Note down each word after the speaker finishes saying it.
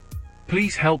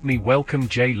Please help me welcome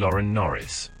J. Lauren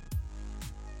Norris.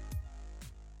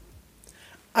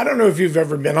 I don't know if you've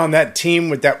ever been on that team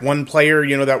with that one player,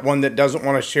 that one that doesn't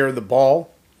want to share the ball,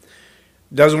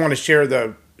 doesn't want to share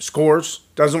the scores,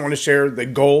 doesn't want to share the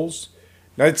goals.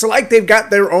 Now, it's like they've got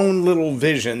their own little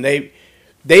vision.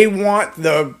 They want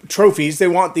the trophies, they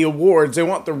want the awards, they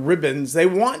want the ribbons, they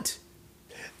want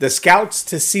the scouts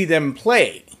to see them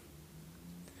play.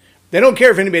 They don't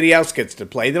care if anybody else gets to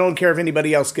play. They don't care if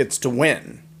anybody else gets to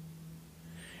win.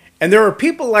 And there are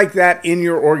people like that in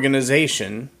your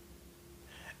organization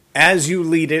as you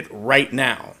lead it right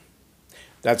now.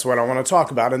 That's what I want to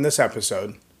talk about in this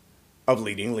episode of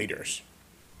Leading Leaders.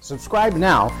 Subscribe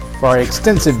now for our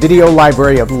extensive video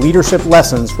library of leadership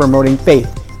lessons promoting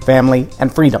faith, family,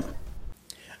 and freedom.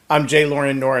 I'm J.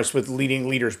 Lauren Norris with Leading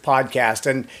Leaders Podcast.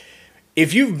 And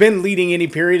if you've been leading any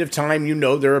period of time, you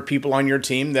know there are people on your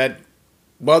team that,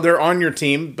 they're on your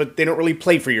team, but they don't really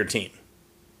play for your team.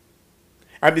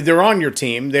 I mean, they're on your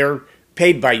team. They're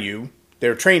paid by you.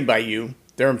 They're trained by you.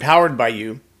 They're empowered by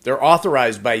you. They're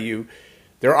authorized by you.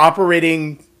 They're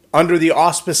operating under the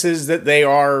auspices that they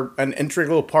are an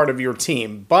integral part of your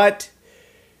team. But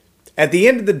at the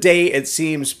end of the day, it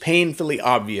seems painfully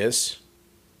obvious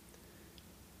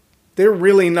they're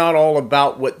really not all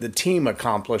about what the team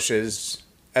accomplishes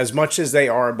as much as they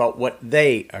are about what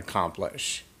they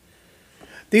accomplish.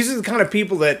 These are the kind of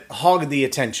people that hog the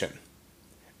attention.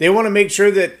 They want to make sure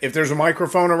that if there's a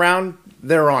microphone around,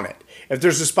 they're on it. If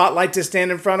there's a spotlight to stand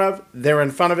in front of, they're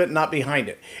in front of it, not behind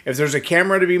it. If there's a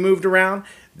camera to be moved around,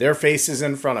 their face is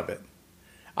in front of it.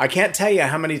 I can't tell you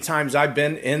how many times I've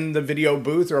been in the video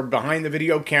booth or behind the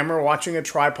video camera watching a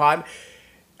tripod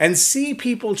and see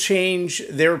people change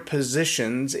their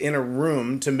positions in a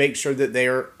room to make sure that they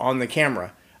are on the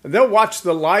camera. They'll watch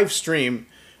the live stream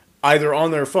either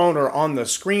on their phone or on the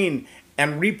screen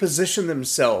and reposition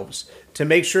themselves to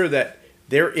make sure that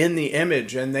they're in the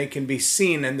image and they can be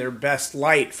seen in their best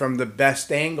light from the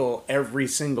best angle every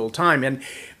single time. And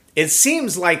it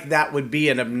seems like that would be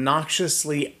an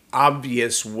obnoxiously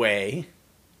obvious way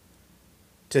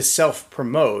to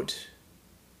self-promote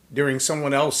during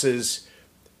someone else's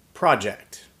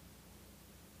project.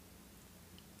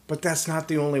 But that's not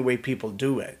the only way people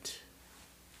do it.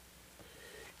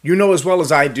 You know as well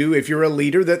as I do, if you're a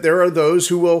leader, that there are those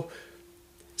who will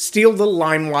steal the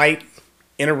limelight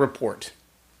in a report.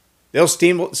 They'll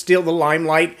steal the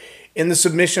limelight in the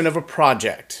submission of a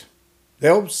project.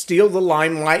 They'll steal the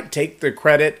limelight, take the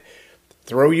credit,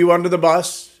 throw you under the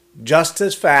bus just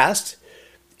as fast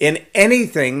in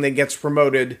anything that gets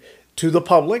promoted to the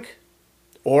public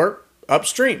or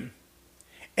upstream.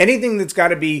 Anything that's got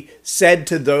to be said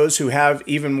to those who have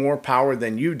even more power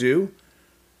than you do,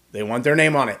 they want their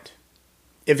name on it.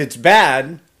 If it's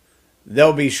bad,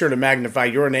 they'll be sure to magnify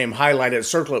your name, highlight it,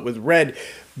 circle it with red,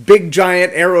 big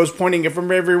giant arrows pointing it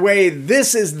from every way.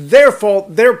 This is their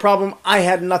fault, their problem. I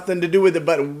had nothing to do with it,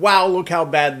 but wow, look how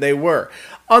bad they were.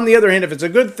 On the other hand, if it's a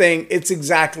good thing, it's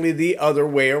exactly the other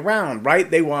way around, right?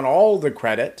 They want all the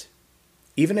credit,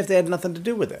 even if they had nothing to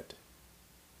do with it.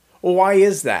 Well, why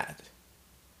is that?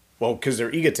 Well, because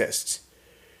they're egotists.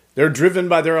 They're driven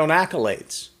by their own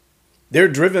accolades. They're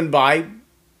driven by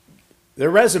their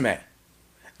resume.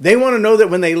 They want to know that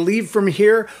when they leave from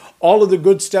here, all of the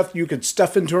good stuff you could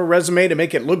stuff into a resume to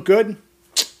make it look good,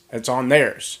 it's on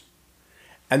theirs.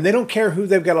 And they don't care who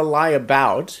they've got to lie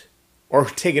about or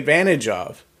take advantage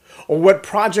of, or what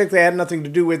project they had nothing to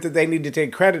do with that they need to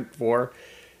take credit for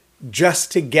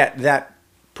just to get that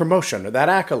promotion or that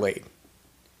accolade.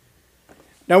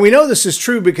 Now, we know this is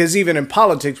true because even in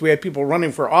politics, we have people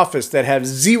running for office that have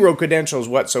zero credentials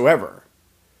whatsoever.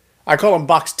 I call them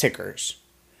box tickers.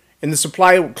 In the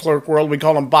supply clerk world, we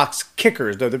call them box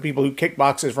kickers. They're the people who kick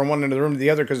boxes from one end of the room to the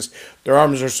other because their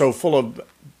arms are so full of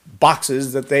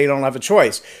boxes that they don't have a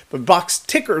choice. But box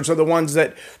tickers are the ones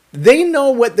that they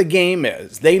know what the game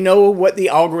is. They know what the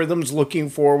algorithm's looking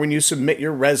for when you submit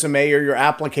your resume or your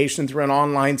application through an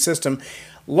online system.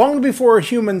 Long before a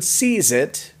human sees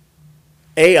it,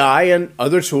 AI and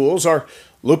other tools are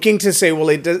looking to say,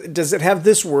 well, does it have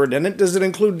this word in it? Does it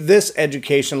include this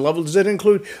education level? Does it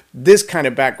include this kind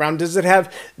of background? Does it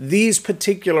have these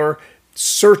particular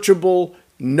searchable,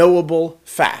 knowable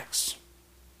facts?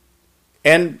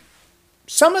 And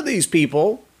some of these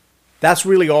people, that's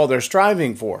really all they're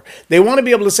striving for. They want to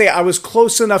be able to say, I was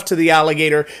close enough to the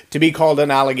alligator to be called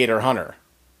an alligator hunter.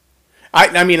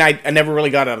 I mean, I never really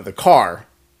got out of the car.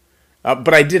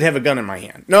 But I did have a gun in my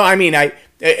hand. No, I mean,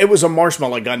 it was a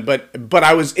marshmallow gun, but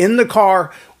I was in the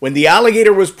car when the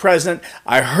alligator was present.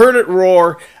 I heard it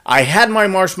roar. I had my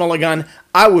marshmallow gun.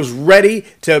 I was ready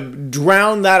to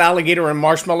drown that alligator in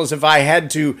marshmallows if I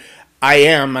had to. I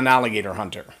am an alligator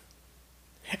hunter.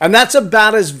 And that's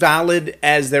about as valid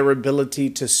as their ability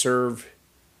to serve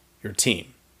your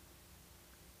team.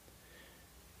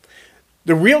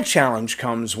 The real challenge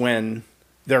comes when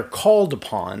they're called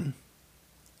upon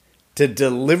to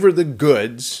deliver the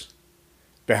goods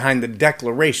behind the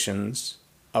declarations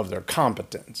of their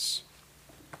competence.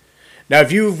 Now,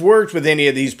 if you've worked with any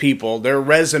of these people, their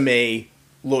resume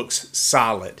looks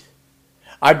solid.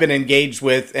 I've been engaged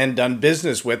with and done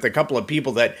business with a couple of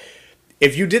people that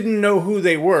if you didn't know who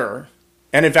they were,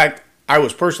 and in fact, I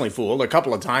was personally fooled a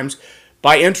couple of times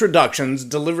by introductions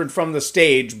delivered from the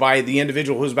stage by the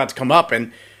individual who was about to come up.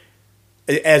 And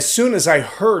as soon as I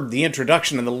heard the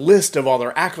introduction and the list of all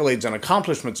their accolades and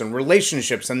accomplishments and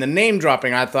relationships and the name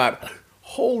dropping, I thought,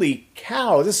 holy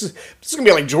cow, this is going to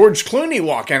be like George Clooney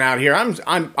walking out here.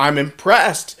 I'm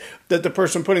impressed that the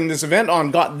person putting this event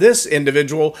on got this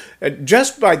individual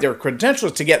just by their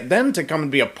credentials to get them to come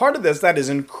and be a part of this. That is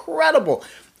incredible.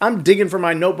 I'm digging for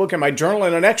my notebook and my journal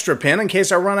and an extra pen in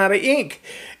case I run out of ink.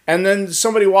 And then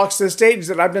somebody walks to the stage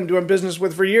that I've been doing business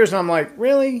with for years, and I'm like,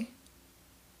 really?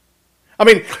 I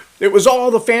mean, it was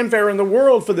all the fanfare in the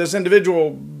world for this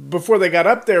individual before they got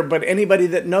up there, but anybody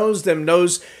that knows them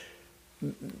knows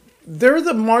they're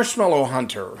the marshmallow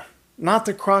hunter, not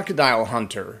the crocodile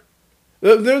hunter.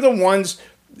 They're the ones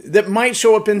that might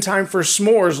show up in time for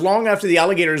s'mores long after the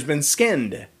alligator's been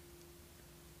skinned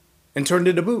and turned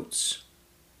into boots.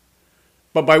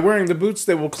 But by wearing the boots,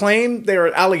 they will claim they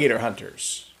are alligator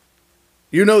hunters.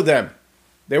 You know them.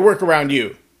 They work around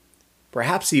you.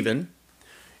 Perhaps even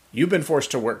you've been forced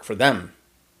to work for them.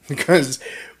 Because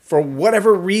for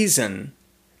whatever reason,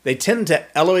 they tend to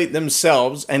elevate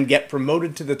themselves and get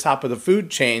promoted to the top of the food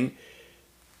chain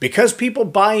because people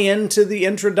buy into the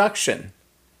introduction.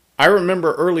 I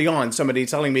remember early on somebody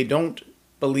telling me, don't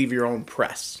believe your own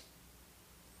press.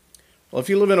 Well, if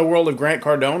you live in a world of Grant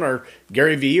Cardone or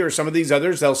Gary Vee or some of these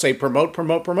others, they'll say promote,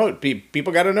 promote, promote.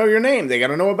 People got to know your name. They got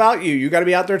to know about you. You got to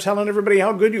be out there telling everybody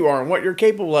how good you are and what you're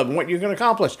capable of and what you can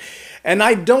accomplish. And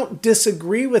I don't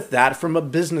disagree with that from a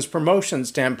business promotion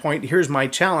standpoint. Here's my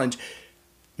challenge.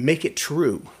 Make it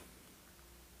true.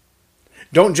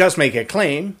 Don't just make a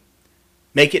claim.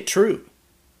 Make it true.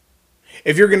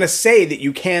 If you're going to say that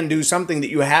you can do something, that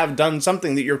you have done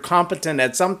something, that you're competent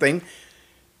at something,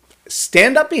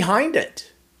 stand up behind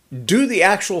it. Do the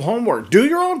actual homework. Do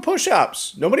your own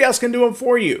push-ups. Nobody else can do them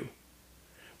for you.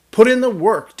 Put in the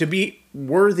work to be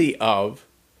worthy of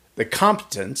the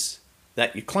competence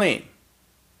that you claim.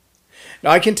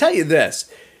 Now, I can tell you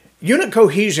this. Unit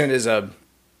cohesion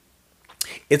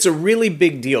it's a really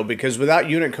big deal because without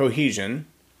unit cohesion,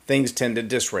 things tend to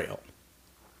disrail.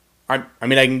 I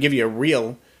mean, I can give you a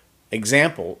real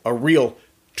example, a real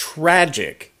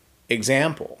tragic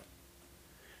example.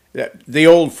 The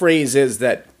old phrase is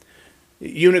that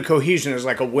unit cohesion is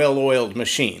like a well-oiled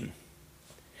machine.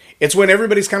 It's when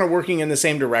everybody's kind of working in the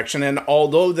same direction, and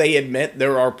although they admit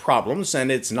there are problems and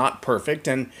it's not perfect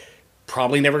and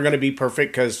probably never going to be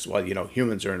perfect because, well, you know,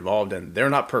 humans are involved and they're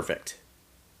not perfect.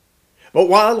 But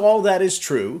while all that is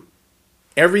true,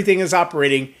 everything is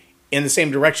operating in the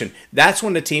same direction. That's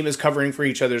when the team is covering for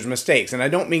each other's mistakes. And I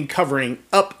don't mean covering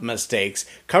up mistakes.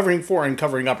 Covering for and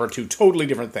covering up are two totally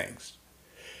different things.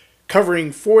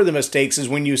 Covering for the mistakes is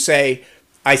when you say,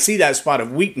 I see that spot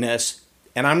of weakness,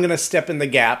 and I'm going to step in the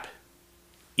gap,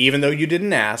 even though you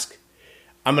didn't ask.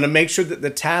 I'm going to make sure that the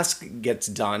task gets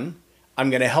done. I'm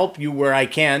going to help you where I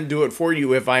can, do it for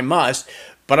you if I must,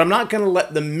 but I'm not going to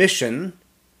let the mission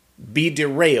be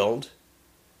derailed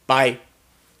by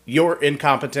your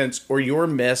incompetence or your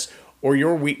miss or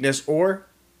your weakness or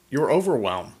your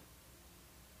overwhelm.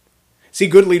 See,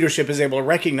 good leadership is able to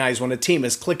recognize when a team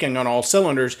is clicking on all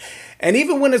cylinders, and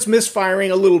even when it's misfiring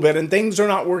a little bit and things are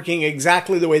not working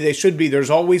exactly the way they should be,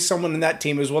 there's always someone in that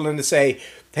team who's willing to say,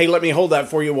 hey, let me hold that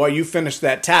for you while you finish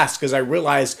that task because I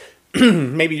realize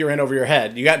maybe you're in over your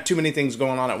head. You got too many things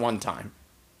going on at one time.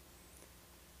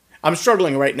 I'm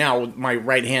struggling right now with my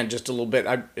right hand just a little bit.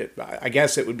 I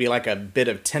guess it would be like a bit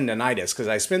of tendonitis because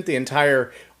I spent the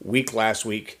entire week last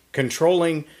week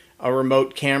controlling a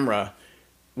remote camera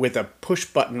with a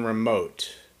push-button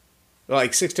remote.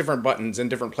 Like 6 different buttons in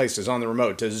different places on the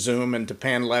remote to zoom and to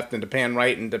pan left and to pan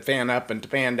right and to pan up and to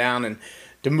pan down and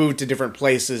to move to different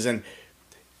places. And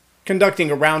conducting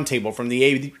a roundtable from the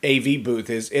AV booth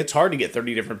it's hard to get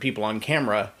 30 different people on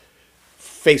camera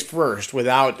face first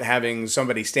without having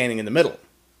somebody standing in the middle.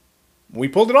 We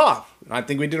pulled it off. I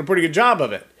think we did a pretty good job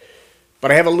of it.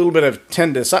 But I have a little bit of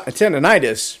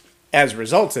tendonitis as a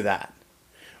result of that.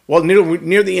 Well,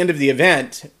 near the end of the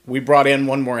event, we brought in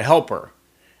one more helper.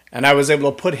 And I was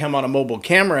able to put him on a mobile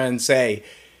camera and say,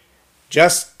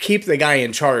 Just keep the guy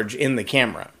in charge in the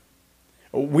camera.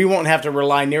 We won't have to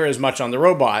rely near as much on the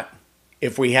robot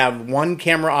if we have one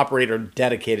camera operator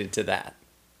dedicated to that.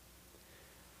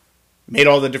 Made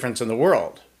all the difference in the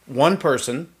world. One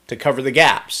person to cover the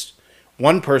gaps.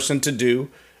 One person to do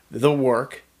the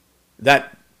work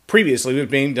that previously was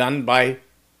being done by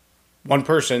one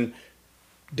person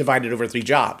divided over 3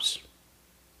 jobs.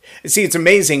 See, it's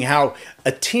amazing how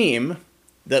a team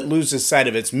that loses sight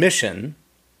of its mission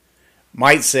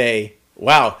might say,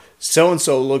 wow,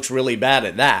 so-and-so looks really bad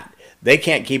at that. They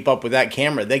can't keep up with that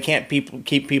camera. They can't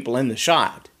keep people in the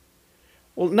shot.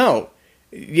 Well, no.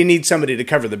 You need somebody to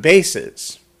cover the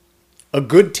bases. A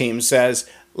good team says,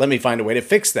 let me find a way to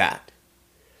fix that.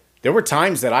 There were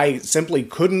times that I simply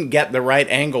couldn't get the right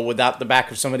angle without the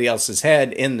back of somebody else's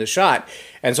head in the shot,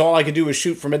 and so all I could do was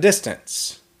shoot from a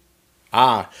distance.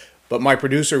 But my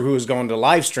producer, who was going to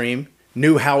live stream,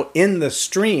 knew how in the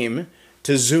stream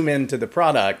to zoom into the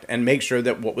product and make sure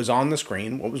that what was on the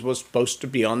screen, what was supposed to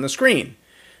be on the screen.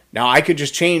 Now, I could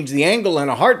just change the angle in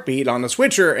a heartbeat on the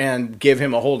switcher and give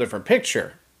him a whole different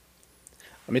picture.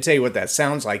 Let me tell you what that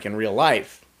sounds like in real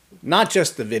life. Not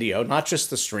just the video, not just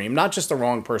the stream, not just the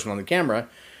wrong person on the camera.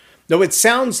 No, it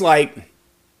sounds like,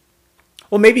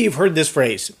 well, maybe you've heard this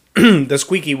phrase, the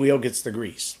squeaky wheel gets the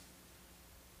grease.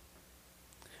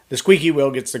 The squeaky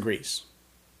wheel gets the grease.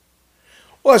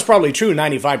 Well, that's probably true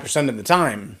 95% of the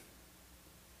time.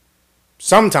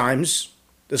 Sometimes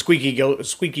the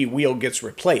squeaky wheel gets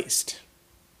replaced.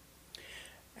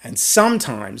 And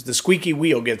sometimes the squeaky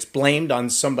wheel gets blamed on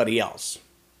somebody else.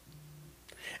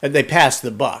 And they pass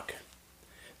the buck.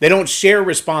 They don't share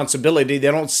responsibility. They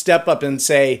don't step up and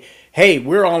say, hey,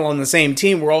 we're all on the same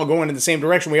team. We're all going in the same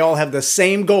direction. We all have the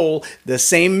same goal, the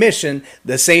same mission,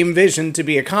 the same vision to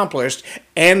be accomplished.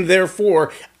 And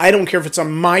therefore, I don't care if it's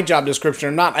on my job description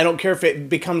or not. I don't care if it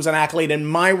becomes an accolade in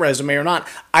my resume or not.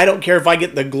 I don't care if I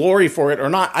get the glory for it or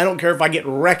not. I don't care if I get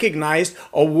recognized,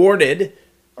 awarded,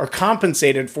 or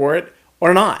compensated for it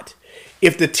or not.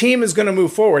 If the team is going to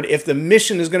move forward, if the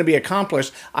mission is going to be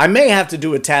accomplished, I may have to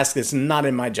do a task that's not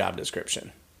in my job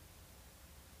description.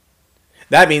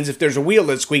 That means if there's a wheel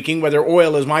that's squeaking, whether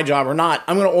oil is my job or not,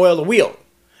 I'm going to oil the wheel.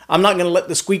 I'm not going to let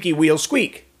the squeaky wheel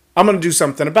squeak. I'm going to do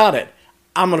something about it.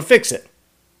 I'm going to fix it.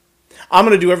 I'm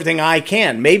going to do everything I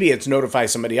can. Maybe it's notify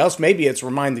somebody else. Maybe it's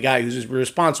remind the guy who's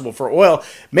responsible for oil.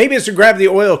 Maybe it's to grab the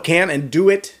oil can and do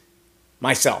it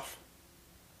myself.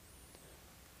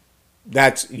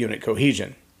 That's unit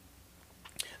cohesion.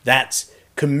 That's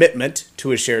commitment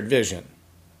to a shared vision.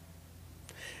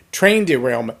 Train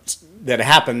derailments that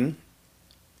happen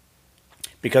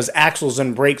because axles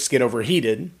and brakes get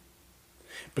overheated,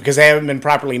 because they haven't been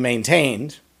properly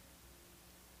maintained,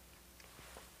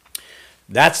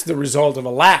 that's the result of a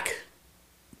lack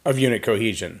of unit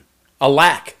cohesion, a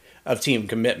lack of team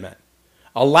commitment,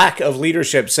 a lack of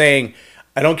leadership saying,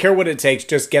 I don't care what it takes,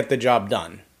 just get the job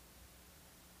done.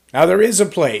 Now, there is a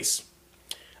place,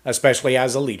 especially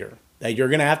as a leader, that you're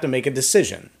going to have to make a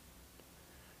decision.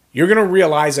 You're going to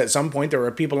realize at some point there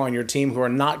are people on your team who are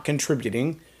not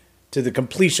contributing to the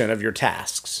completion of your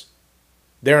tasks.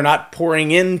 They're not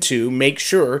pouring in to make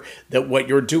sure that what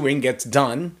you're doing gets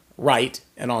done right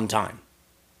and on time.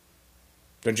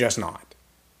 They're just not.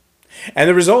 And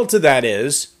the result of that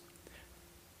is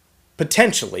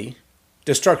potentially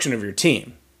destruction of your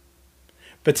team.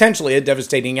 Potentially a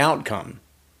devastating outcome,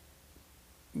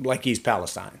 like East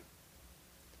Palestine.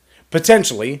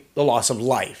 Potentially the loss of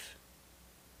life,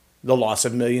 the loss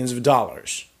of millions of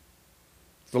dollars,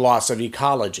 the loss of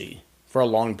ecology for a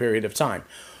long period of time.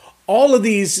 All of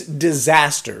these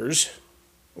disasters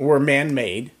were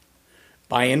man-made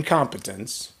by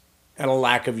incompetence and a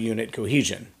lack of unit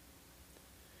cohesion.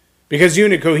 Because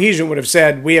unit cohesion would have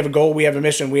said, we have a goal, we have a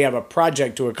mission, we have a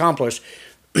project to accomplish,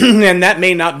 and that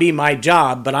may not be my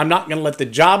job, but I'm not going to let the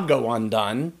job go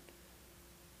undone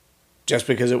just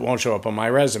because it won't show up on my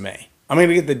resume. I'm going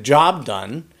to get the job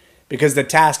done because the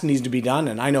task needs to be done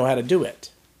and I know how to do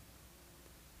it.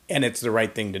 And it's the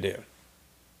right thing to do.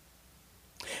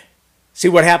 See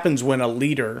what happens when a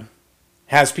leader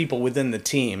has people within the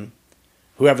team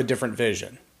who have a different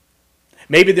vision.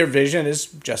 Maybe their vision is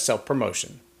just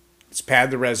self-promotion. It's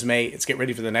pad the resume. It's get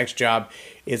ready for the next job.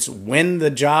 It's win the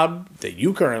job that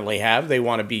you currently have. They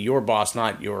want to be your boss,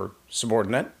 not your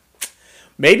subordinate.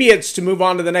 Maybe it's to move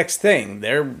on to the next thing.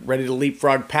 They're ready to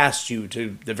leapfrog past you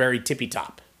to the very tippy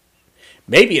top.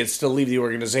 Maybe it's to leave the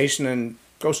organization and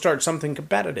go start something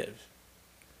competitive.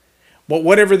 But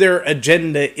whatever their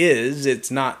agenda is, it's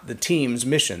not the team's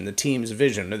mission, the team's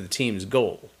vision, or the team's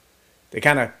goal. They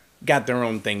kind of got their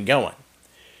own thing going.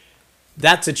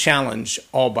 That's a challenge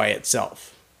all by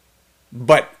itself.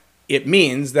 But It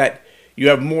means that you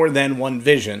have more than one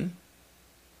vision.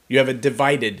 You have a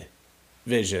divided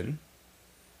vision.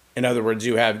 In other words,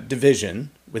 you have division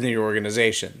within your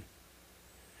organization.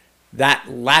 That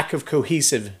lack of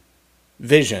cohesive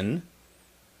vision,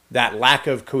 that lack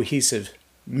of cohesive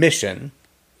mission,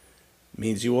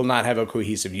 means you will not have a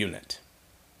cohesive unit.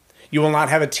 You will not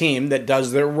have a team that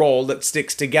does their role, that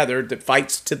sticks together, that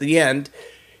fights to the end,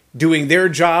 doing their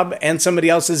job and somebody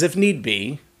else's if need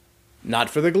be,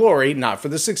 not for the glory, not for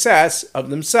the success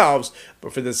of themselves,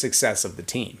 but for the success of the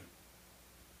team.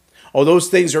 Oh, those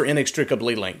things are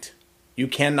inextricably linked. You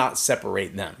cannot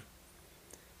separate them.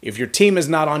 If your team is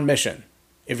not on mission,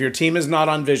 if your team is not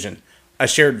on vision, a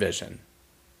shared vision,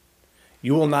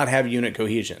 you will not have unit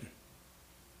cohesion.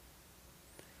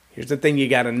 Here's the thing you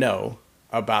got to know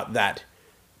about that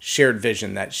shared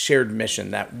vision, that shared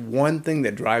mission, that one thing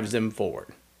that drives them forward.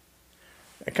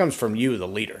 That comes from you, the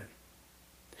leader.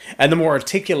 And the more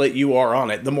articulate you are on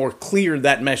it, the more clear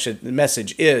that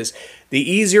message is, the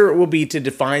easier it will be to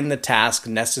define the task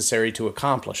necessary to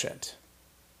accomplish it.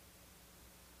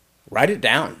 Write it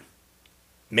down.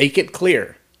 Make it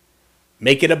clear.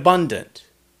 Make it abundant.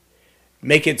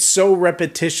 Make it so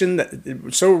repetitive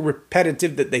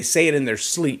that they say it in their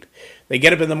sleep. They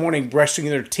get up in the morning brushing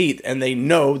their teeth and they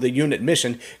know the unit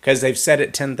mission because they've said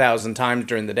it 10,000 times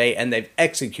during the day and they've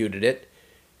executed it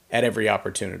at every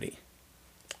opportunity.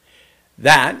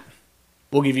 That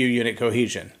will give you unit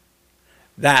cohesion.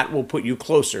 That will put you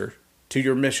closer to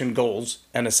your mission goals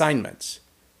and assignments.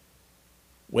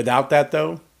 Without that,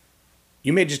 though,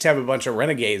 you may just have a bunch of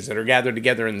renegades that are gathered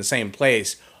together in the same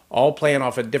place, all playing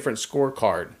off a different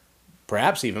scorecard,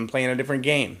 perhaps even playing a different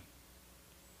game.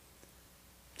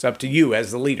 It's up to you as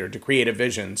the leader to create a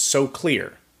vision so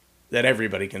clear that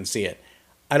everybody can see it.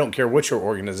 I don't care what your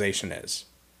organization is.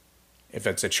 If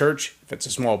it's a church, if it's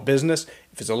a small business,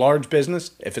 if it's a large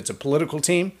business, if it's a political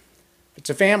team, if it's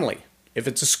a family, if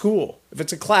it's a school, if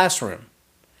it's a classroom.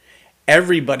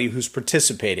 Everybody who's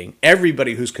participating,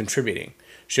 everybody who's contributing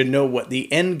should know what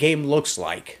the end game looks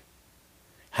like.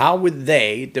 How would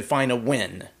they define a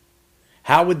win?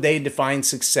 How would they define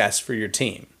success for your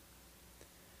team?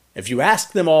 If you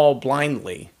ask them all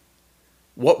blindly,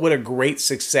 what would a great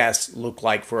success look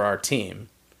like for our team?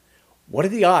 What are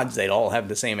the odds they'd all have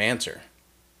the same answer?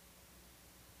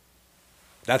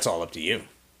 That's all up to you.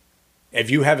 If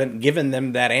you haven't given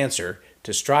them that answer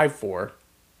to strive for,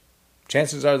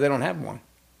 chances are they don't have one.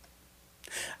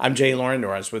 I'm Jay Loren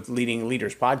Norris with Leading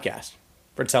Leaders Podcast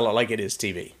for Tell It Like It Is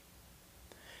TV.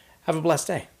 Have a blessed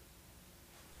day.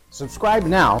 Subscribe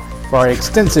now for our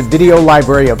extensive video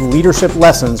library of leadership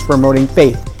lessons promoting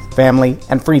faith, family,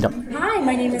 and freedom. Hi,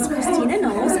 my name is Christina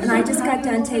Knowles, and I just got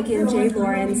done taking Jay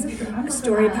Loren's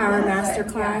Story Power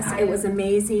Masterclass. It was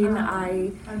amazing.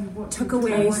 I took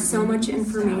away so much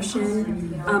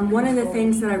information. One of the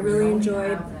things that I really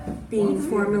enjoyed being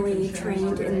formally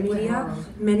trained in media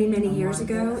many, many years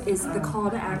ago is the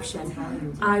call to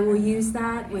action. I will use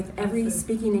that with every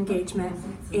speaking engagement,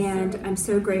 and I'm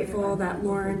so grateful that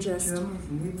Loren just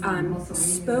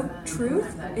spoke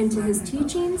truth into his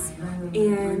teachings,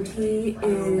 and he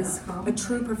is a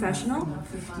true professional.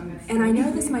 And I know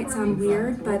this might sound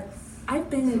weird, but I've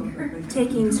been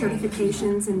taking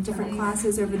certifications in different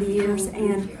classes over the years,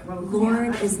 and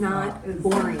Loren is not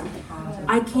boring.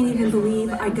 I can't even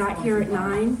believe I got here at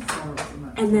 9,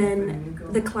 and then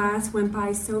the class went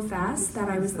by so fast that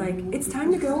I was like, it's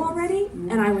time to go already?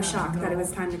 And I was shocked that it was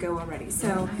time to go already.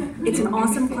 So it's an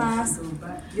awesome class.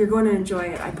 You're going to enjoy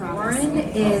it, I promise. Loren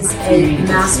is a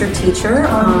master teacher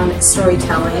on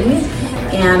storytelling,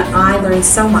 and I learned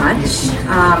so much.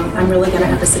 I'm really going to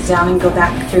have to sit down and go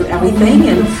back through everything,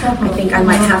 and I think I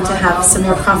might have to have some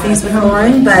more coffees with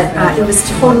Loren, but it was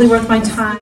totally worth my time.